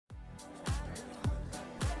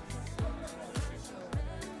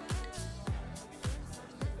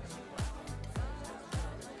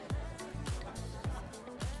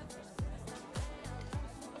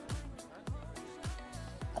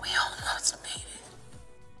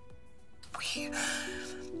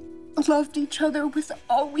loved each other with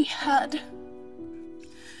all we had.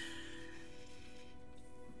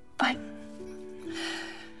 But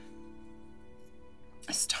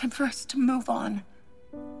it's time for us to move on.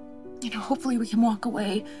 Hopefully we can walk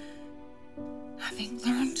away having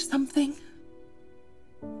learned something.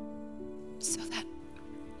 So that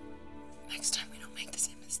next time we don't make the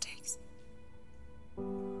same mistakes.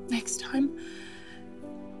 Next time,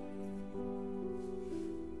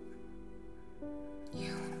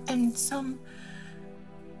 you and some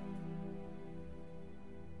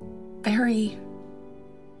very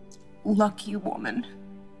lucky woman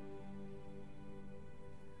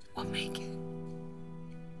will make it.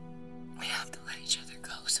 We have to let each other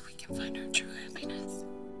go so we can find our true happiness.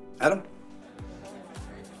 Adam?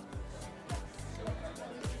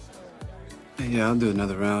 Yeah, I'll do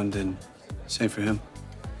another round, and same for him.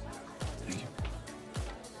 Thank you.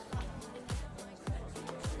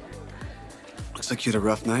 Looks like you had a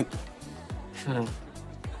rough night.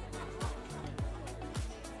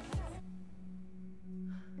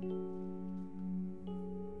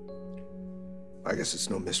 I guess it's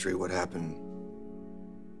no mystery what happened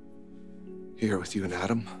here with you and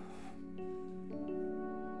Adam.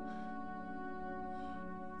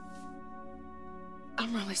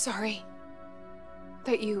 I'm really sorry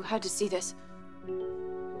that you had to see this.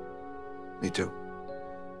 Me too.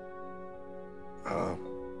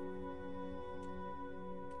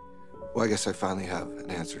 Well, I guess I finally have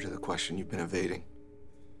an answer to the question you've been evading.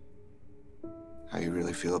 How you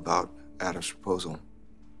really feel about Adam's proposal.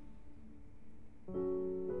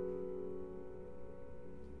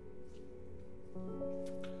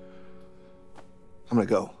 I'm gonna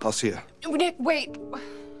go. I'll see you. Nick, wait. Look,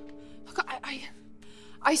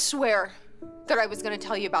 I swear that I was gonna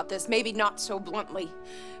tell you about this. Maybe not so bluntly,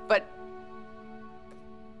 but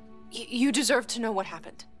you deserve to know what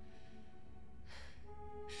happened.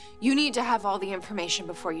 You need to have all the information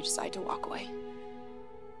before you decide to walk away.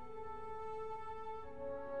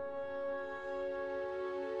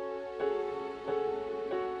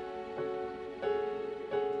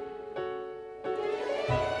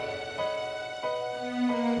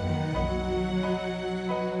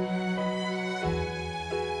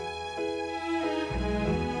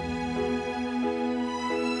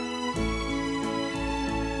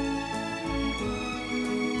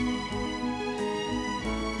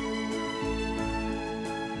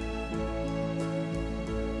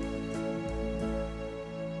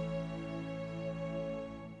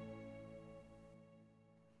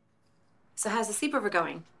 So how's the sleepover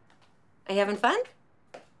going? Are you having fun?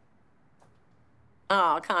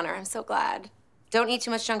 Oh, Connor, I'm so glad. Don't eat too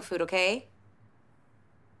much junk food, okay?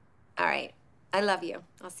 All right. I love you.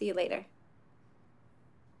 I'll see you later.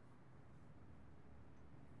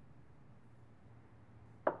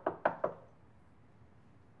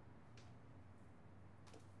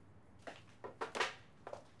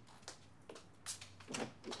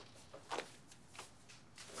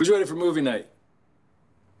 Who's ready for movie night?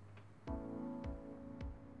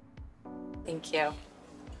 Thank you.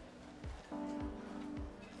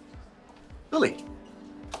 Lily,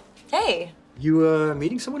 Hey. you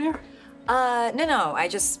meeting someone here? No. I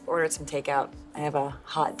just ordered some takeout. I have a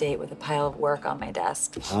hot date with a pile of work on my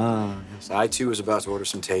desk. Yes. I too was about to order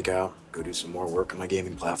some takeout, go do some more work on my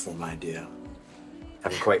gaming platform idea.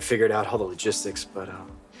 Haven't quite figured out all the logistics, but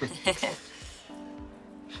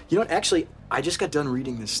you know what? Actually, I just got done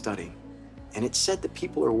reading this study, and it said that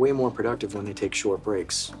people are way more productive when they take short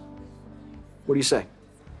breaks. What do you say?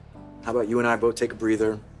 How about you and I both take a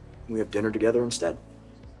breather, and we have dinner together instead?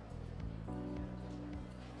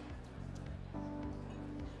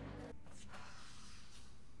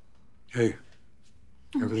 Hey,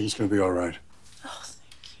 everything's gonna be all right. Oh,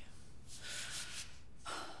 thank you.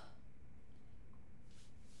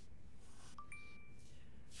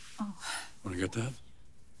 Oh. Want to get that?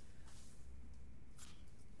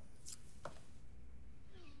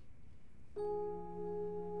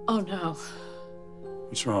 Oh, no.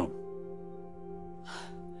 What's wrong?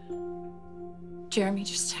 Jeremy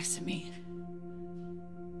just texted me.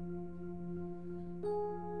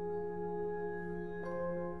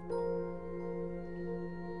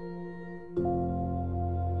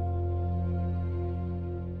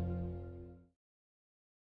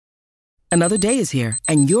 Another day is here,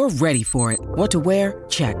 and you're ready for it. What to wear?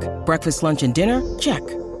 Check. Breakfast, lunch, and dinner? Check.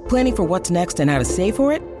 Planning for what's next and how to save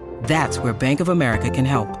for it? That's where Bank of America can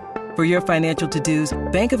help. For your financial to-dos,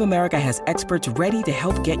 Bank of America has experts ready to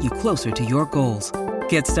help get you closer to your goals.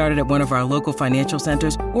 Get started at one of our local financial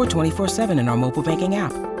centers or 24/7 in our mobile banking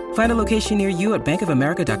app. Find a location near you at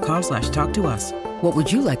bankofamerica.com/talktous. What would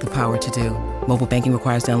you like the power to do? Mobile banking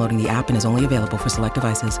requires downloading the app and is only available for select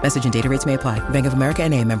devices. Message and data rates may apply. Bank of America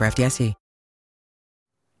N.A., member FDIC.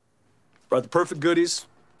 Brought the perfect goodies,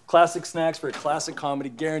 classic snacks for a classic comedy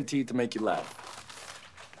guaranteed to make you laugh.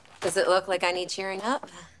 Does it look like I need cheering up?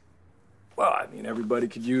 Well, I mean, everybody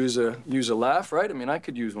could use a laugh, right? I mean, I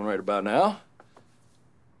could use one right about now.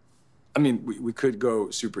 I mean, we could go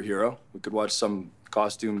superhero. We could watch some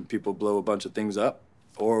costume people blow a bunch of things up.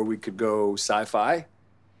 Or we could go sci-fi.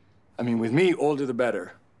 I mean, with me, older the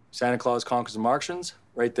better. Santa Claus Conquers the Martians,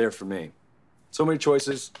 right there for me. So many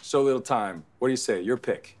choices, so little time. What do you say? Your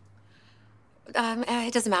pick.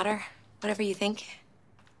 It doesn't matter. Whatever you think.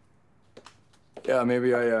 Yeah,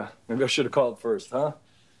 maybe I should have called first, huh?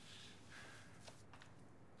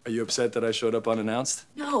 Are you upset that I showed up unannounced?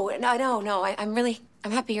 No.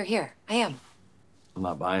 I'm happy you're here. I am. I'm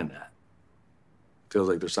not buying that. Feels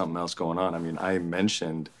like there's something else going on. I mean, I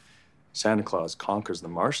mentioned Santa Claus Conquers the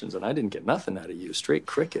Martians, and I didn't get nothing out of you. Straight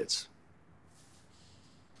crickets.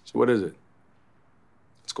 So what is it?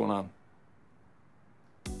 What's going on?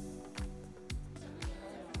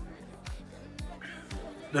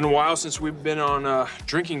 Been a while since we've been on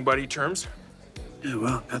drinking buddy terms. Yeah,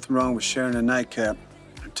 well, nothing wrong with sharing a nightcap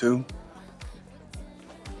or two.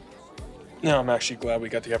 No, I'm actually glad we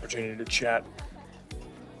got the opportunity to chat.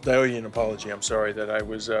 I owe you an apology. I'm sorry that I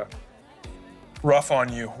was rough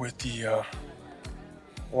on you with the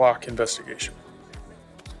Locke investigation.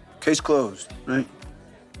 Case closed, right?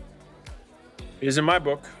 It is in my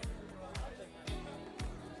book.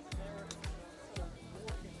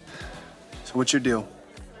 So what's your deal?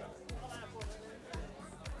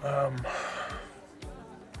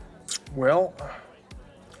 Well,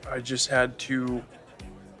 I just had to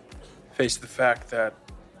face the fact that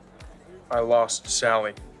I lost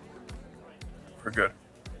Sally for good.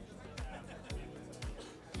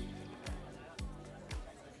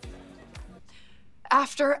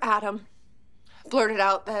 After Adam blurted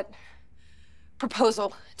out that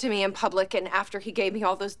proposal to me in public, and after he gave me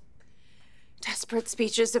all those desperate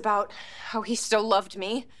speeches about how he still loved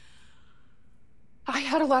me, I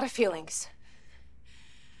had a lot of feelings.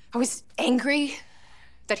 I was angry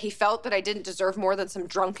that he felt that I didn't deserve more than some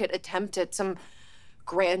drunken attempt at some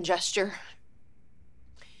grand gesture.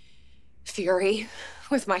 Fury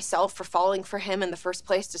with myself for falling for him in the first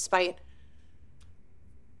place, despite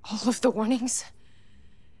all of the warnings.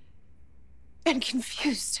 And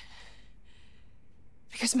confused,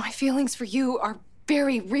 because my feelings for you are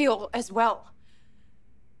very real as well.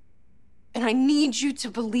 And I need you to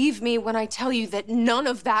believe me when I tell you that none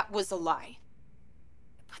of that was a lie.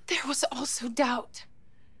 But there was also doubt.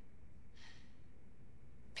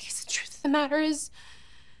 Because the truth of the matter is,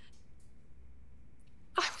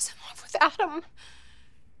 I was in love with Adam.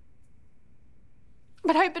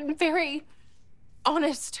 But I've been very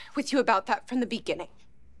honest with you about that from the beginning.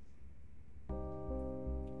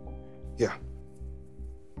 Yeah.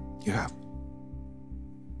 You have.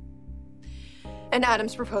 And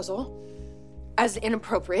Adam's proposal, as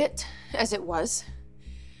inappropriate as it was,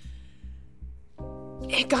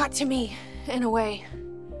 it got to me in a way.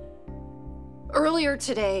 Earlier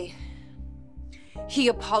today, he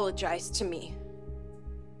apologized to me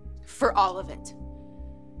for all of it.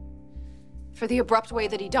 For the abrupt way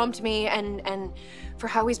that he dumped me and for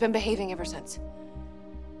how he's been behaving ever since.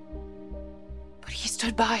 But he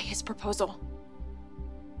stood by his proposal.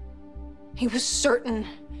 He was certain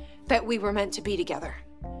that we were meant to be together.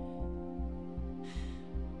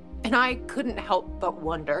 And I couldn't help but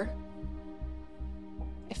wonder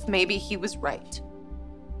if maybe he was right.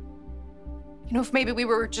 You know, if maybe we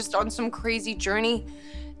were just on some crazy journey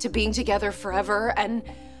to being together forever, and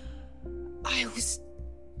I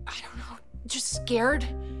don't know, just scared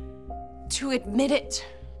to admit it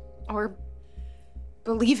or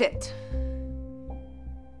believe it.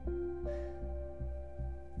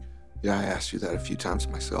 Yeah, I asked you that a few times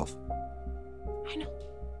myself. I know.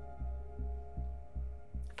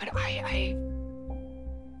 But I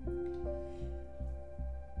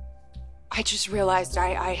just realized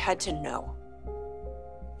I had to know.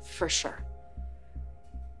 For sure.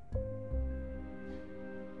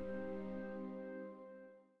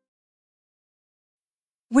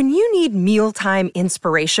 When you need mealtime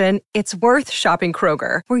inspiration, it's worth shopping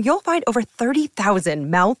Kroger, where you'll find over 30,000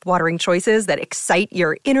 mouth-watering choices that excite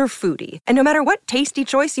your inner foodie. And no matter what tasty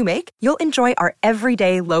choice you make, you'll enjoy our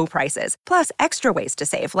everyday low prices, plus extra ways to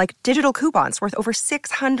save, like digital coupons worth over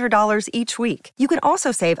 $600 each week. You can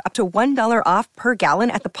also save up to $1 off per gallon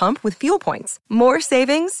at the pump with fuel points. More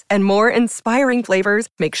savings and more inspiring flavors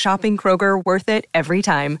make shopping Kroger worth it every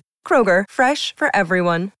time. Kroger, fresh for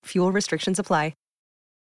everyone. Fuel restrictions apply.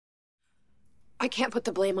 I can't put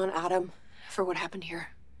the blame on Adam for what happened here.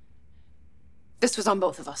 This was on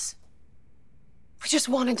both of us. We just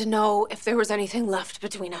wanted to know if there was anything left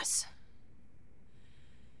between us.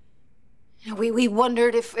 You know, we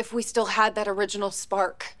wondered if we still had that original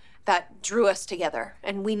spark that drew us together,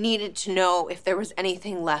 and we needed to know if there was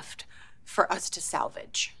anything left for us to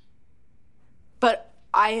salvage. But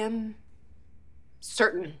I am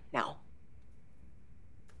certain now.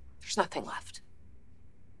 There's nothing left.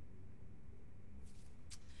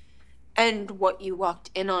 And what you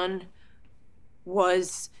walked in on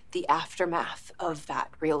was the aftermath of that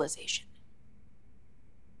realization.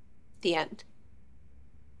 The end.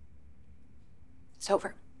 It's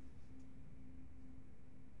over.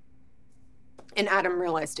 And Adam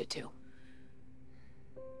realized it too.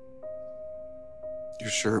 You're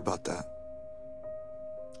sure about that?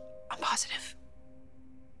 I'm positive.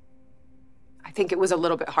 I think it was a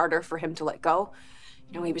little bit harder for him to let go.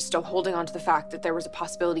 You know, he was still holding on to the fact that there was a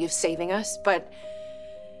possibility of saving us, but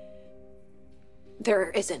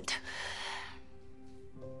there isn't.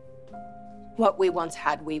 What we once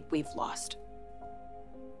had, we've lost.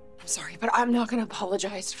 I'm sorry, but I'm not gonna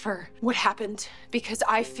apologize for what happened because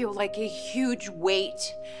I feel like a huge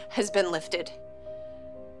weight has been lifted.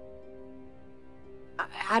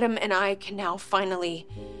 Adam and I can now finally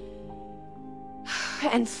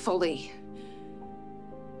and fully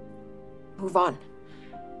move on.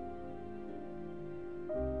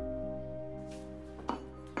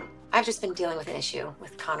 I've just been dealing with an issue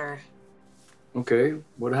with Connor. Okay,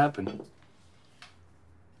 what happened?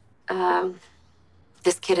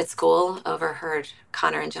 This kid at school overheard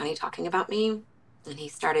Connor and Johnny talking about me, and he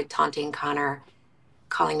started taunting Connor,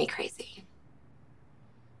 calling me crazy.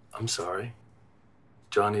 I'm sorry.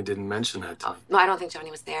 Johnny didn't mention that to me. No, I don't think Johnny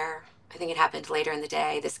was there. I think it happened later in the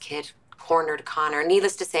day. This kid cornered Connor.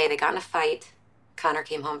 Needless to say, they got in a fight. Connor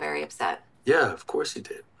came home very upset. Yeah, of course he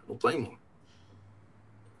did. I don't blame him.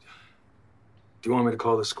 Do you want me to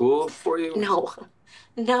call the school for you?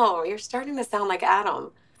 No, you're starting to sound like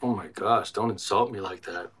Adam. Oh my gosh, don't insult me like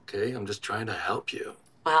that, okay? I'm just trying to help you.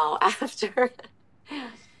 Well,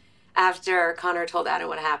 after Connor told Adam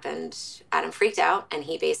what happened, Adam freaked out, and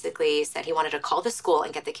he basically said he wanted to call the school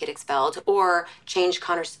and get the kid expelled or change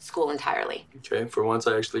Connor's school entirely. Okay, for once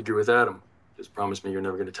I actually agree with Adam. Just promise me you're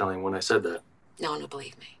never gonna tell anyone I said that. No one will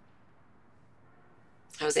believe me.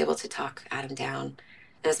 I was able to talk Adam down.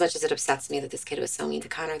 And as much as it upsets me that this kid was so mean to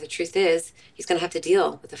Connor, the truth is he's gonna have to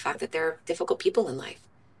deal with the fact that there are difficult people in life.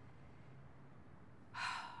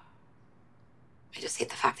 I just hate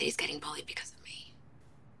the fact that he's getting bullied because of me.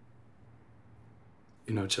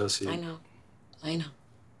 You know, Chelsea. I know.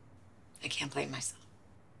 I can't blame myself.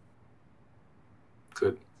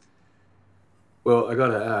 Good. Well, I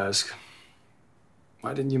gotta ask,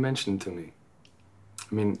 why didn't you mention it to me?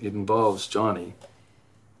 I mean, it involves Johnny.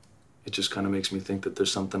 It just kind of makes me think that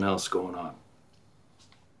there's something else going on.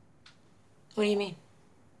 What do you mean?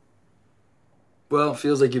 Well, it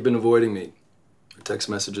feels like you've been avoiding me. My text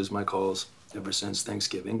messages, my calls, ever since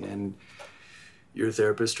Thanksgiving, and your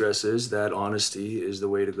therapist stresses that honesty is the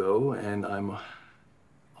way to go, and I'm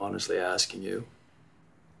honestly asking you.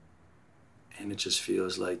 And it just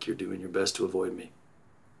feels like you're doing your best to avoid me.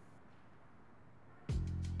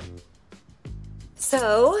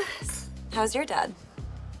 So, how's your dad?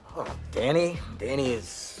 Oh, Danny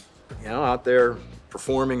is, out there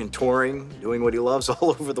performing and touring, doing what he loves all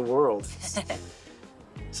over the world.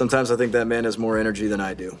 Sometimes I think that man has more energy than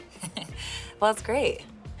I do. Well, that's great.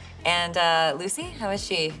 And Lucy, how is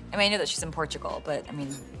she? I mean, I know that she's in Portugal, but I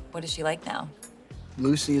mean, what is she like now?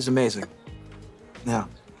 Lucy is amazing. Yeah.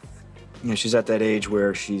 She's at that age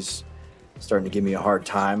where she's starting to give me a hard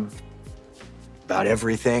time about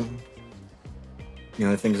everything.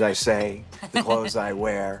 The things I say, the clothes I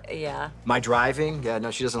wear. Yeah. My driving, yeah, no,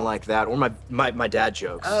 she doesn't like that. Or my dad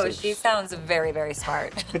jokes. Oh, she sounds very, very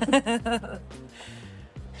smart.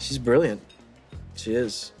 She's brilliant. She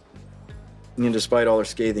is. Despite all her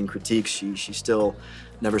scathing critiques, she still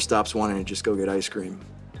never stops wanting to just go get ice cream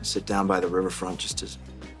and sit down by the riverfront just to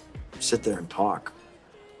sit there and talk.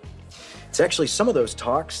 It's actually some of those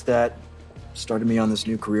talks that started me on this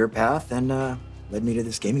new career path and led me to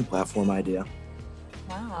this gaming platform idea.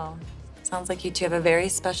 Wow. Sounds like you two have a very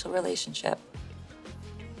special relationship.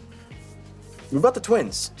 What about the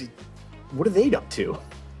twins? What are they up to?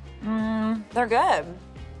 They're good.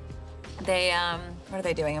 They, what are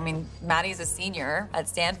they doing? I mean, Maddie's a senior at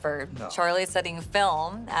Stanford. No. Charlie's studying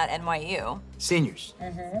film at NYU. Seniors?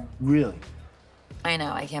 Really? I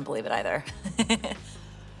know, I can't believe it either.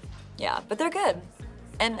 Yeah, but they're good.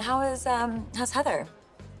 And how's Heather?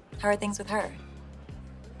 How are things with her?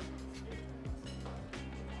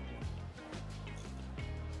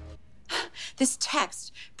 This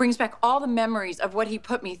text brings back all the memories of what he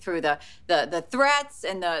put me through, the threats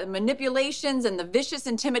and the manipulations and the vicious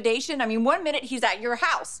intimidation. I mean, one minute he's at your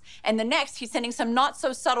house, and the next he's sending some not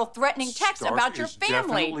so subtle threatening text about your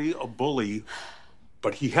family. Definitely a bully,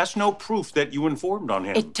 but he has no proof that you informed on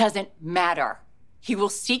him. It doesn't matter. He will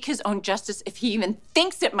seek his own justice if he even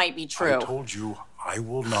thinks it might be true. I told you I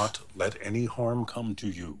will not let any harm come to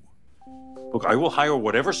you. Look, I will hire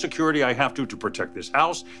whatever security I have to protect this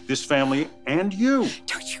house, this family, and you.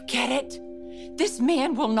 Don't you get it? This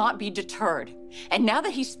man will not be deterred. And now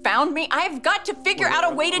that he's found me, I've got to figure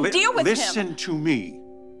out a way to deal with him. Listen to me.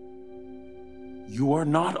 You are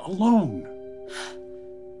not alone.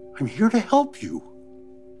 I'm here to help you.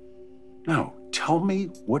 Now, tell me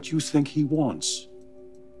what you think he wants.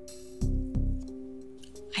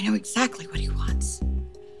 I know exactly what he wants.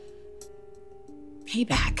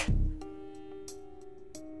 Payback.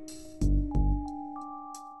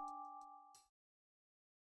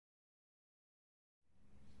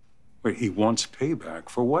 Wait, he wants payback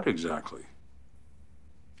for what exactly?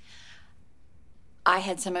 I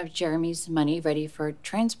had some of Jeremy's money ready for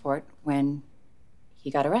transport when he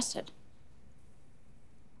got arrested.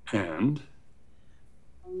 And?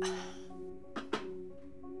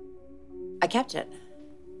 I kept it.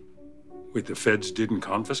 Wait, the feds didn't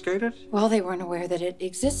confiscate it? Well, they weren't aware that it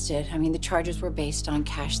existed. I mean, the charges were based on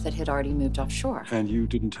cash that had already moved offshore. And you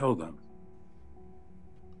didn't tell them?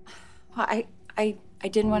 Well, I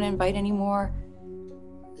didn't want to invite any more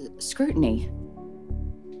scrutiny.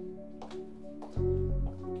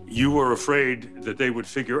 You were afraid that they would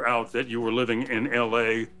figure out that you were living in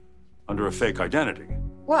LA under a fake identity.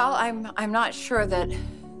 Well, I'm not sure that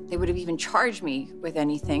they would have even charged me with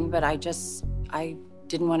anything, but I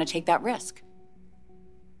didn't want to take that risk.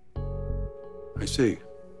 I see.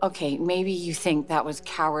 Okay, maybe you think that was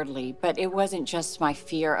cowardly, but it wasn't just my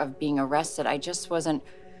fear of being arrested. I just wasn't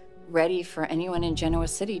ready for anyone in Genoa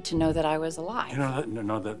City to know that I was alive. You know,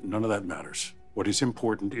 none of that matters. What is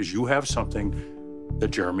important is you have something that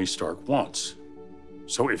Jeremy Stark wants.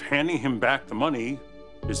 So if handing him back the money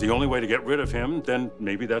is the only way to get rid of him, then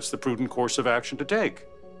maybe that's the prudent course of action to take.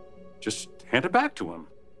 Just hand it back to him.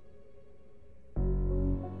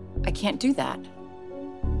 I can't do that.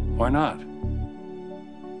 Why not?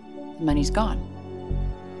 The money's gone.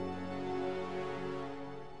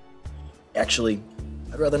 Actually,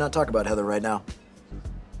 I'd rather not talk about Heather right now.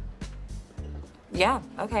 Yeah,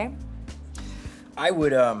 okay. I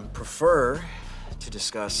would prefer to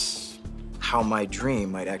discuss how my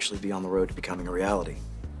dream might actually be on the road to becoming a reality.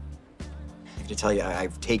 I have to tell you,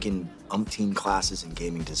 I've taken umpteen classes in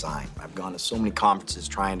gaming design. I've gone to so many conferences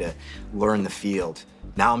trying to learn the field.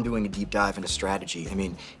 Now I'm doing a deep dive into strategy. I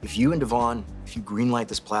mean, if you and Devon, if you greenlight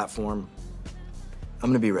this platform, I'm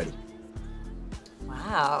gonna be ready.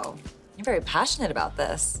 Wow, you're very passionate about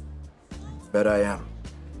this. Bet I am.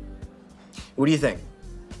 What do you think?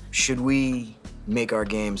 Should we make our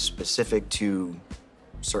games specific to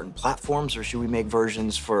certain platforms, or should we make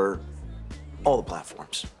versions for all the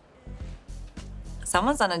platforms?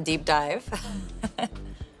 Someone's on a deep dive.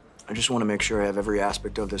 I just want to make sure I have every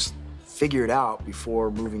aspect of this figured out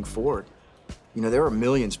before moving forward. You know, there are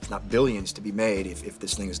millions, if not billions, to be made if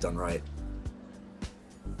this thing is done right.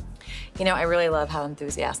 You know, I really love how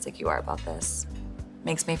enthusiastic you are about this.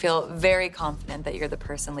 Makes me feel very confident that you're the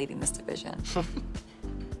person leading this division.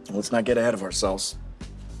 Let's not get ahead of ourselves.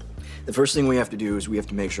 The first thing we have to do is we have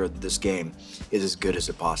to make sure that this game is as good as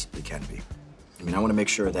it possibly can be. I mean, I want to make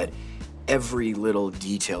sure that every little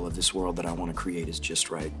detail of this world that I want to create is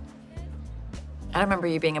just right. I remember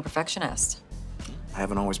you being a perfectionist. I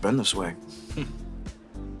haven't always been this way.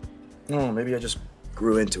 No, maybe I just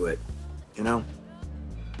grew into it, you know?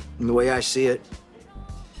 And the way I see it,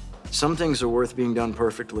 some things are worth being done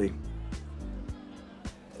perfectly,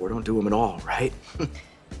 or don't do them at all, right?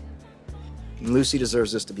 And Lucy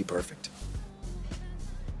deserves this to be perfect.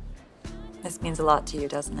 This means a lot to you,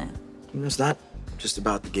 doesn't it? You know, it's not just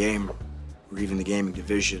about the game or even the gaming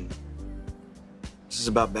division. This is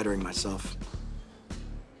about bettering myself,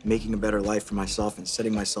 making a better life for myself and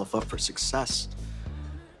setting myself up for success.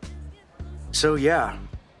 So yeah,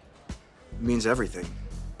 it means everything.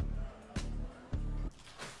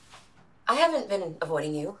 I haven't been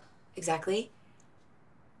avoiding you, exactly.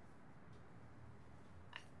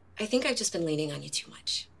 I think I've just been leaning on you too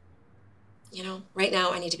much. You know, right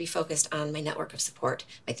now I need to be focused on my network of support.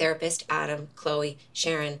 My therapist, Adam, Chloe,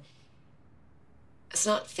 Sharon. It's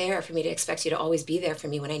not fair for me to expect you to always be there for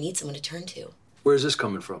me when I need someone to turn to. Where's this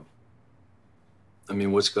coming from? I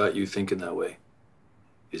mean, what's got you thinking that way?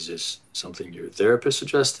 Is this something your therapist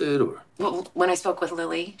suggested, or? Well, when I spoke with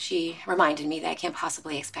Lily, she reminded me that I can't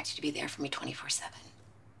possibly expect you to be there for me 24/7.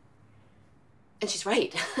 And she's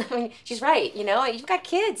right. I mean, she's right, you know? You've got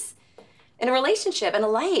kids and a relationship and a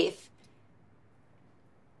life.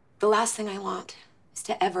 The last thing I want is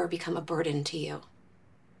to ever become a burden to you.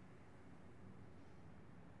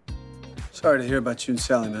 Sorry to hear about you and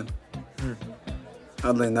Sally, man.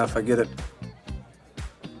 Oddly enough, I get it.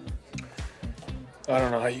 I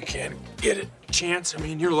don't know how you can't get it, Chance. I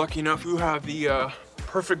mean, you're lucky enough you have the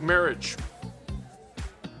perfect marriage.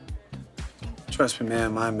 Trust me,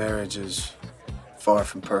 man, my marriage is far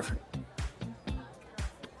from perfect.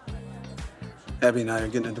 Abby and I are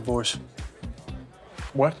getting a divorce.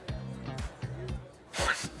 What?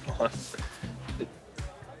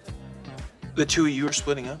 The two of you are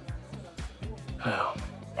splitting up? Oh.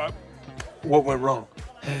 What went wrong?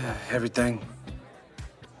 Everything.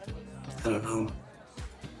 I don't know.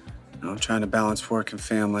 I'm trying to balance work and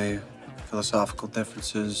family, philosophical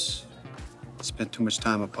differences, spent too much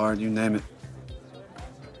time apart, you name it.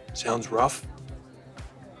 Sounds rough.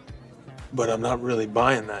 But I'm not really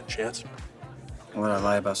buying that, Chance. Would I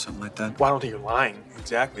lie about something like that? Well, I don't think you're lying,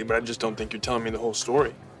 exactly, but I just don't think you're telling me the whole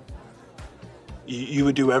story. You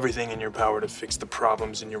would do everything in your power to fix the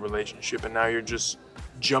problems in your relationship, and now you're just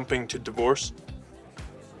jumping to divorce?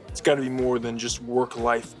 It's got to be more than just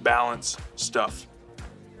work-life balance stuff.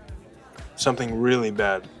 Something really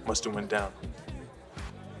bad must have went down.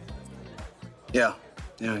 Yeah,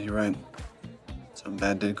 you're right. Something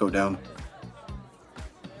bad did go down.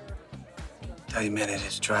 Tell you, man, it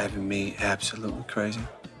is driving me absolutely crazy.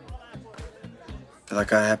 Feel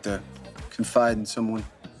like I have to confide in someone.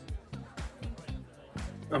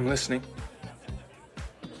 I'm listening.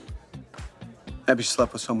 Abby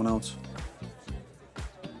slept with someone else.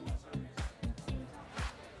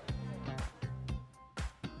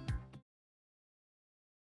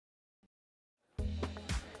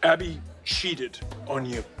 Abby cheated on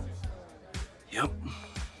you. Yep.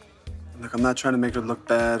 Look, I'm not trying to make her look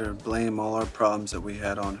bad or blame all our problems that we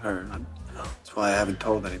had on her. That's why I haven't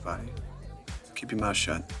told anybody. Keep your mouth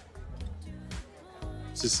shut.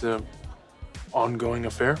 Is this an ongoing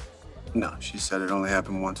affair? No, she said it only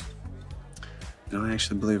happened once. I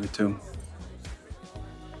actually believe it too.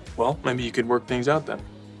 Well, maybe you could work things out then.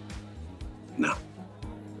 No.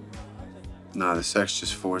 No, the sex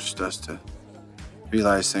just forced us to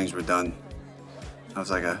realize things were done. That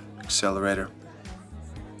was like an accelerator,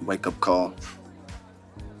 wake-up call.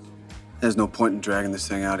 There's no point in dragging this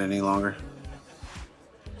thing out any longer.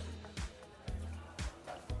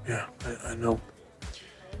 Yeah, I know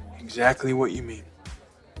exactly what you mean.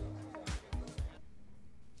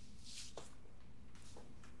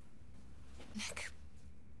 Nick,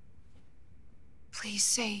 please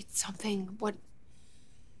say something. What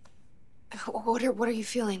are you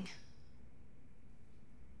feeling?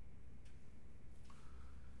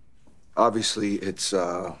 Obviously, it's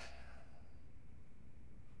not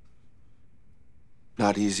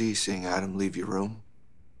easy seeing Adam leave your room,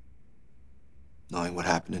 knowing what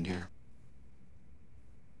happened in here.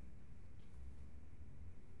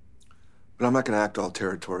 But I'm not going to act all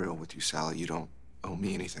territorial with you, Sally. You don't owe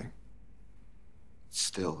me anything.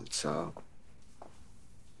 Still, it's I'm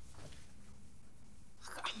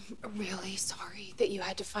really sorry that you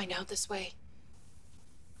had to find out this way.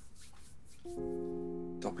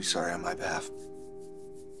 Don't be sorry on my behalf.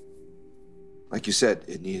 Like you said,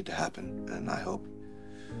 it needed to happen, and I hope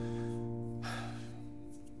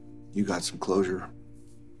you got some closure.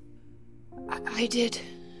 I did.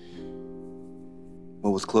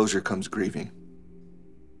 Well, with closure comes grieving.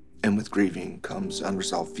 And with grieving comes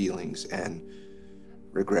unresolved feelings and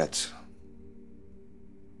regrets.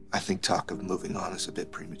 I think talk of moving on is a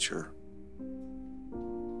bit premature.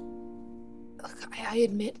 Look, I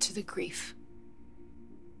admit to the grief.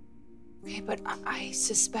 Okay, but I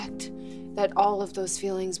suspect that all of those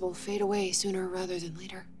feelings will fade away sooner rather than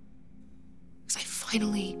later. Because I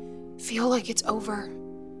finally feel like it's over.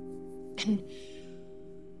 And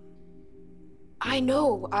I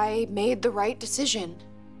know I made the right decision.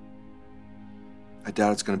 I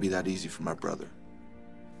doubt it's going to be that easy for my brother.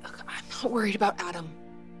 Look, I'm not worried about Adam.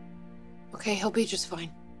 Okay, he'll be just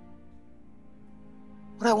fine.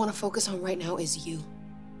 What I want to focus on right now is you.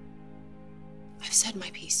 I've said my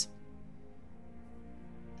piece.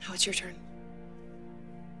 Now it's your turn.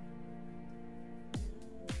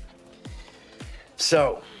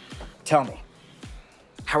 So, tell me,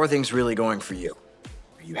 how are things really going for you?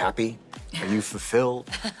 Are you happy? Are you fulfilled?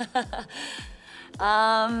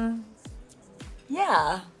 Yeah,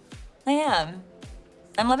 I am.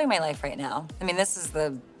 I'm living my life right now. I mean, this is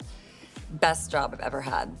the Best job I've ever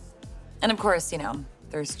had. And of course, you know,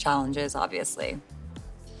 there's challenges, obviously.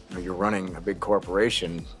 You're running a big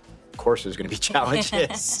corporation. Of course there's gonna be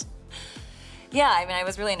challenges. Yeah, I mean, I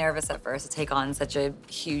was really nervous at first to take on such a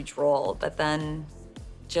huge role, but then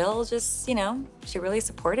Jill just, you know, she really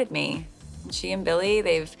supported me. And she and Billy,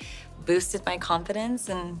 they've boosted my confidence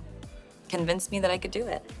and convinced me that I could do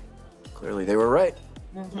it. Clearly they were right.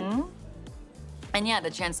 Mm-hmm. And yeah,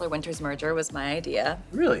 the Chancellor Winters merger was my idea.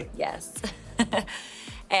 Really? Yes.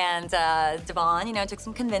 And Devon, you know, took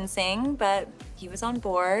some convincing, but he was on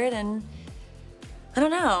board, and I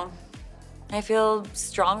don't know. I feel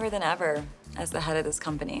stronger than ever as the head of this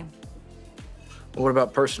company. Well, what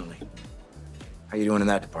about personally? How you doing in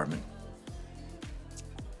that department?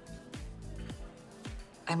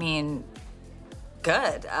 I mean,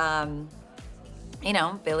 good. You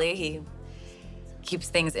know, Billy, he keeps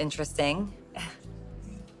things interesting.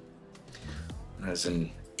 That's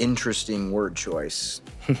an interesting word choice.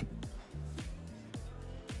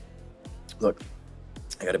 Look,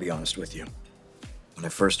 I gotta be honest with you. When I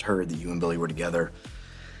first heard that you and Billy were together,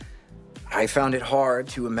 I found it hard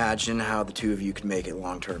to imagine how the two of you could make it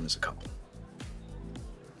long-term as a couple.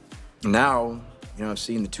 Now, you know, I've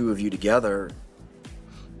seen the two of you together.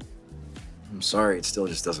 I'm sorry, it still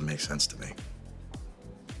just doesn't make sense to me.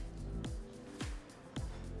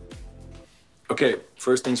 Okay,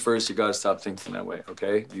 first things first, you gotta stop thinking that way,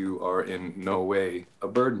 okay? You are in no way a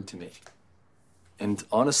burden to me. And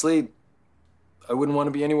honestly, I wouldn't want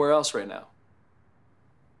to be anywhere else right now.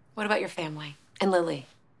 What about your family and Lily?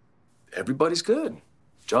 Everybody's good.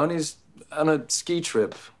 Johnny's on a ski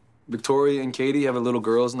trip. Victoria and Katie have a little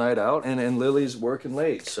girls' night out, and Lily's working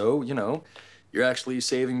late. So, you know, you're actually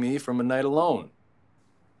saving me from a night alone.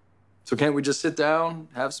 So can't we just sit down,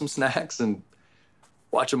 have some snacks, and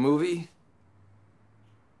watch a movie?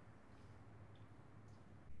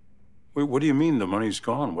 Wait, what do you mean the money's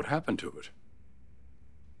gone? What happened to it?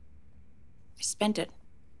 I spent it.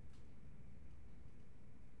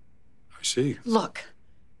 I see. Look,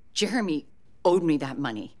 Jeremy owed me that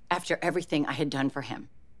money after everything I had done for him.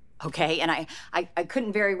 Okay, and I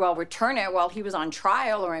couldn't very well return it while he was on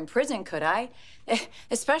trial or in prison, could I?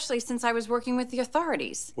 Especially since I was working with the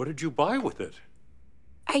authorities. What did you buy with it?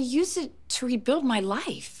 I used it to rebuild my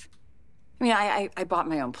life. I mean, I bought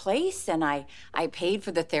my own place, and I paid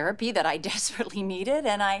for the therapy that I desperately needed,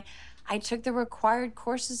 and I took the required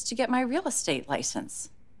courses to get my real estate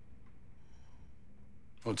license.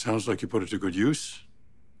 Well, it sounds like you put it to good use.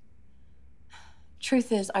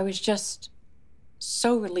 Truth is, I was just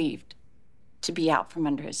so relieved to be out from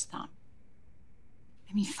under his thumb.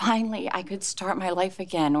 I mean, finally, I could start my life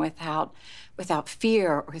again without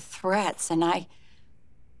fear or threats, and I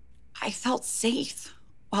felt safe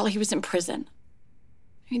while he was in prison.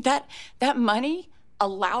 I mean, that money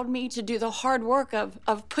allowed me to do the hard work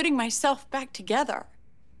of putting myself back together.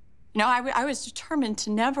 You know, I was determined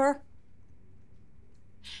to never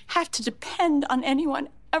have to depend on anyone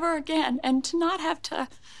ever again, and to not have to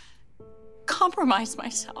compromise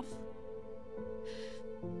myself.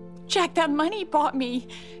 Jack, that money bought me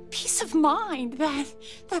peace of mind that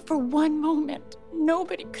for one moment,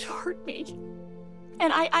 nobody could hurt me.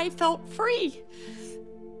 And I felt free.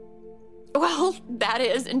 Well, that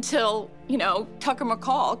is until, you know, Tucker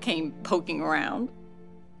McCall came poking around.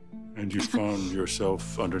 And you found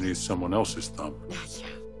yourself underneath someone else's thumb. Yeah.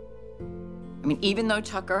 I mean, even though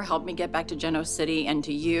Tucker helped me get back to Geno City and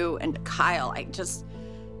to you and to Kyle,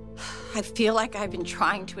 I feel like I've been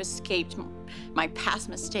trying to escape my past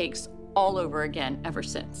mistakes all over again ever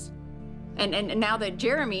since. And now that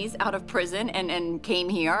Jeremy's out of prison and came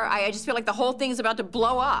here, I just feel like the whole thing's about to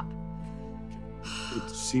blow up. It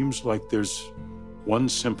seems like there's one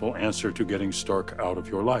simple answer to getting Stark out of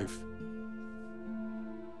your life.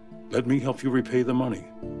 Let me help you repay the money.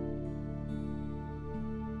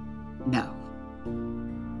 No.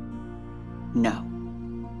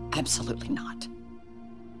 No. Absolutely not.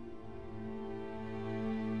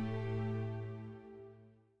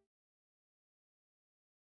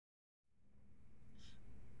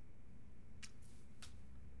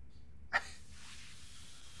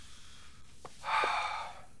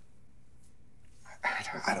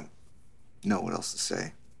 I don't know what else to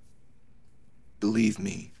say. Believe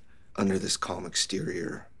me, under this calm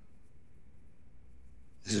exterior,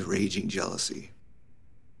 this is raging jealousy.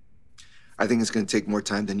 I think it's going to take more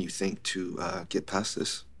time than you think to get past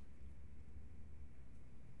this.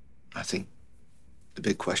 I think the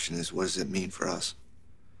big question is, what does it mean for us?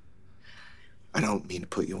 I don't mean to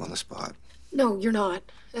put you on the spot. No, you're not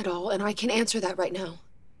at all, and I can answer that right now.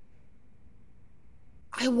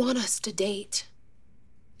 I want us to date.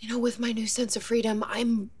 You know, with my new sense of freedom,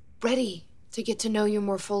 I'm ready to get to know you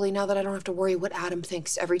more fully now that I don't have to worry what Adam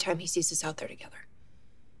thinks every time he sees us out there together.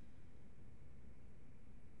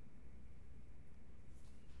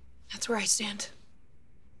 That's where I stand.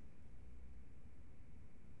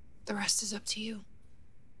 The rest is up to you.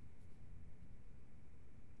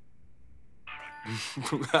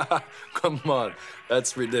 Come on,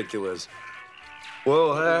 that's ridiculous.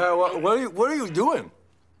 Whoa, hey, what are you doing?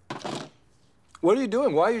 What are you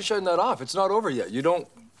doing? Why are you shutting that off? It's not over yet. You don't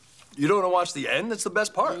want to watch the end? That's the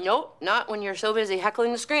best part. Nope, not when you're so busy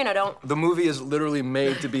heckling the screen, I don't. The movie is literally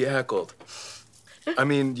made to be heckled. I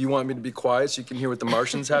mean, do you want me to be quiet so you can hear what the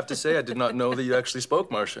Martians have to say? I did not know that you actually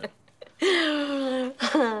spoke Martian.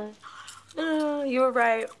 You were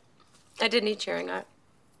right. I did need cheering up.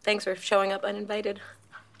 Thanks for showing up uninvited.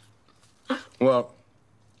 Well,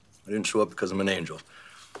 I didn't show up because I'm an angel.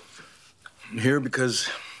 I'm here because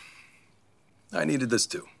I needed this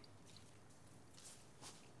too.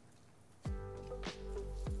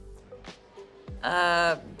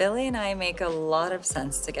 Billy and I make a lot of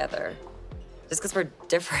sense together. Just because we're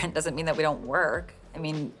different doesn't mean that we don't work. I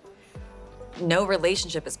mean, no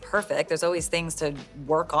relationship is perfect. There's always things to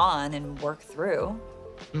work on and work through.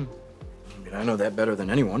 I mean, I know that better than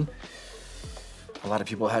anyone. A lot of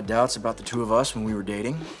people had doubts about the two of us when we were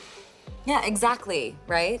dating. Yeah, exactly,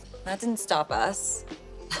 right? That didn't stop us.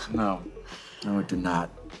 No, it did not.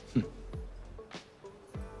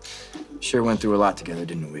 Sure went through a lot together,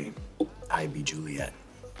 didn't we? I be Juliet.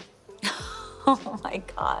 Oh my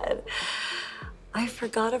God. I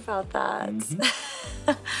forgot about that.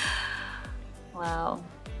 Mm-hmm. Wow.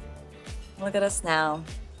 Look at us now.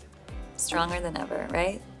 Stronger than ever,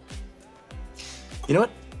 right? You know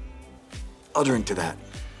what? I'll drink to that.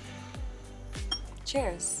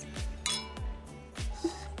 Cheers.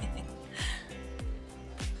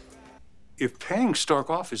 If paying Stark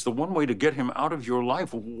off is the one way to get him out of your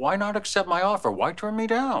life, why not accept my offer? Why turn me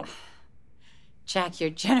down? Jack, your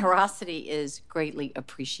generosity is greatly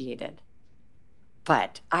appreciated.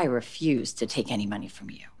 But I refuse to take any money from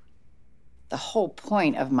you. The whole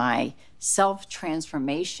point of my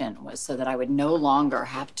self-transformation was so that I would no longer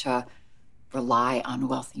have to rely on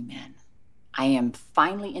wealthy men. I am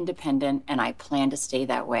finally independent, and I plan to stay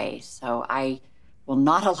that way. So I will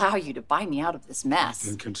not allow you to buy me out of this mess.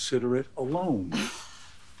 Then consider it a loan.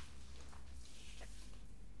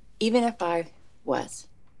 Even if I was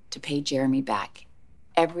to pay Jeremy back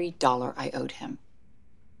every dollar I owed him,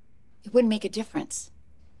 it wouldn't make a difference.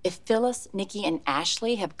 If Phyllis, Nikki, and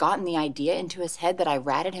Ashley have gotten the idea into his head that I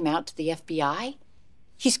ratted him out to the FBI,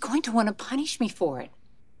 he's going to want to punish me for it.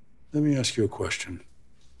 Let me ask you a question.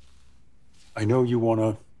 I know you want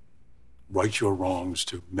to right your wrongs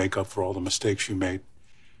to make up for all the mistakes you made,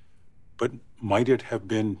 but might it have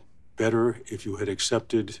been better if you had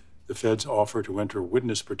accepted the Fed's offer to enter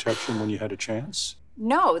witness protection when you had a chance?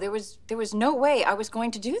 No, there was no way I was going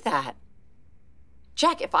to do that.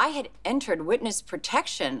 Jack, if I had entered witness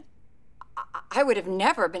protection, I would have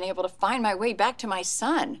never been able to find my way back to my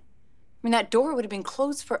son. I mean, that door would have been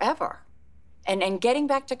closed forever. And getting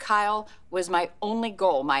back to Kyle was my only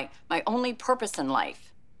goal, my only purpose in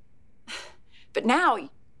life. But now,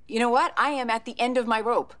 you know what? I am at the end of my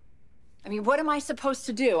rope. I mean, what am I supposed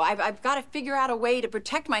to do? I've got to figure out a way to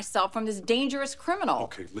protect myself from this dangerous criminal.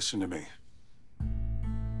 Okay, listen to me.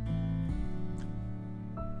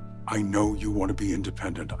 I know you want to be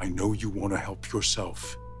independent. I know you want to help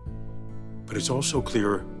yourself. But it's also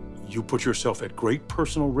clear you put yourself at great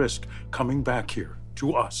personal risk coming back here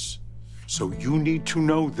to us. So you need to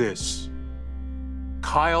know this.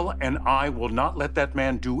 Kyle and I will not let that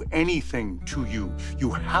man do anything to you.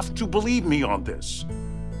 You have to believe me on this.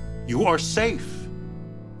 You are safe.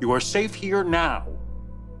 You are safe here now.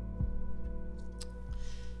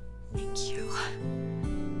 Thank you.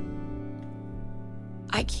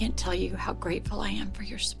 I can't tell you how grateful I am for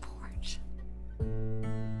your support.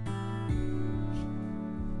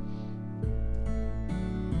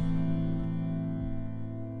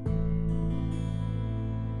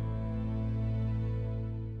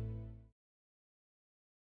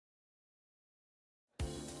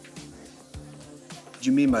 What do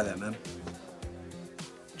you mean by that, man?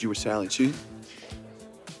 Did you with Sally cheat?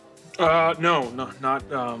 No,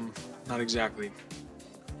 not exactly.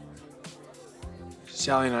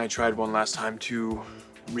 Sally and I tried one last time to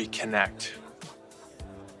reconnect.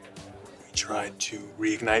 We tried to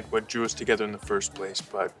reignite what drew us together in the first place,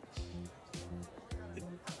 but it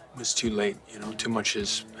was too late. You know, too much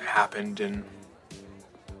has happened, and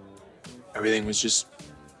everything was just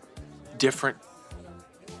different.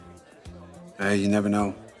 Hey, you never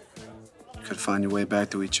know. You could find your way back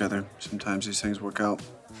to each other. Sometimes these things work out.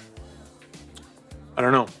 I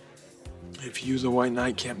don't know. If you, the White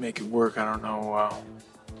Knight, can't make it work, I don't know how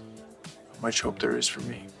much hope there is for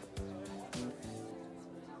me.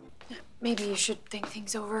 Maybe you should think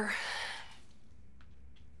things over.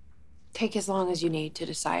 Take as long as you need to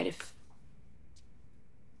decide if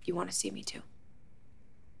you want to see me too.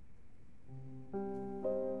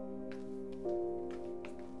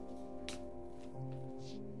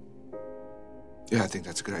 Yeah, I think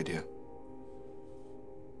that's a good idea.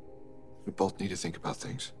 We both need to think about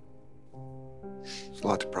things. There's a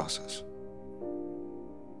lot to process.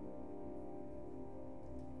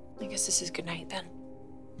 I guess this is good night then.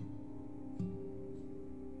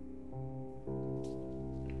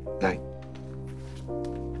 Night.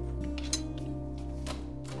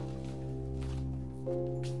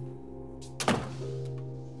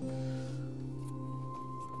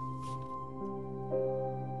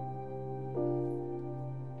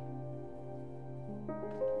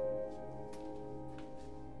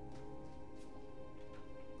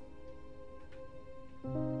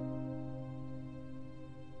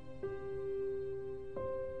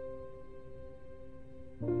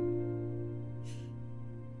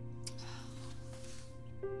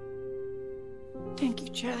 Thank you,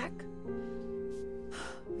 Jack,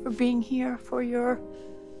 for being here, for your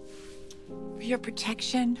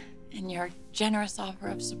protection and your generous offer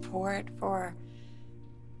of support, for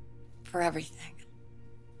everything.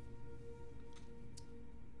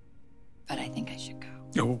 But I think I should go.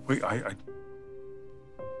 Oh, wait, I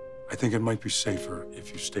think it might be safer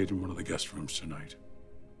if you stayed in one of the guest rooms tonight.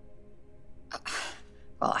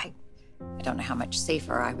 Well, I don't know how much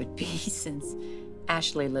safer I would be since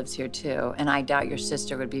Ashley lives here too, and I doubt your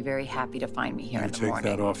sister would be very happy to find me here in the Take morning.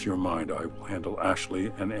 that off your mind. I will handle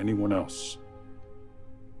Ashley and anyone else.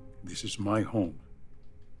 This is my home.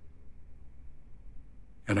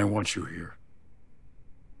 And I want you here.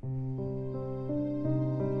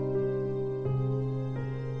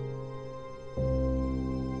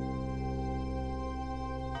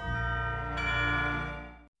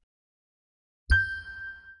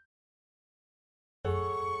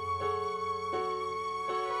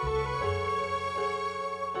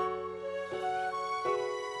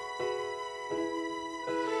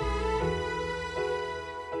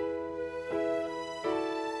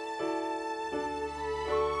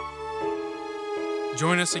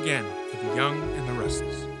 Join us again for The Young and the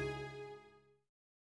Restless.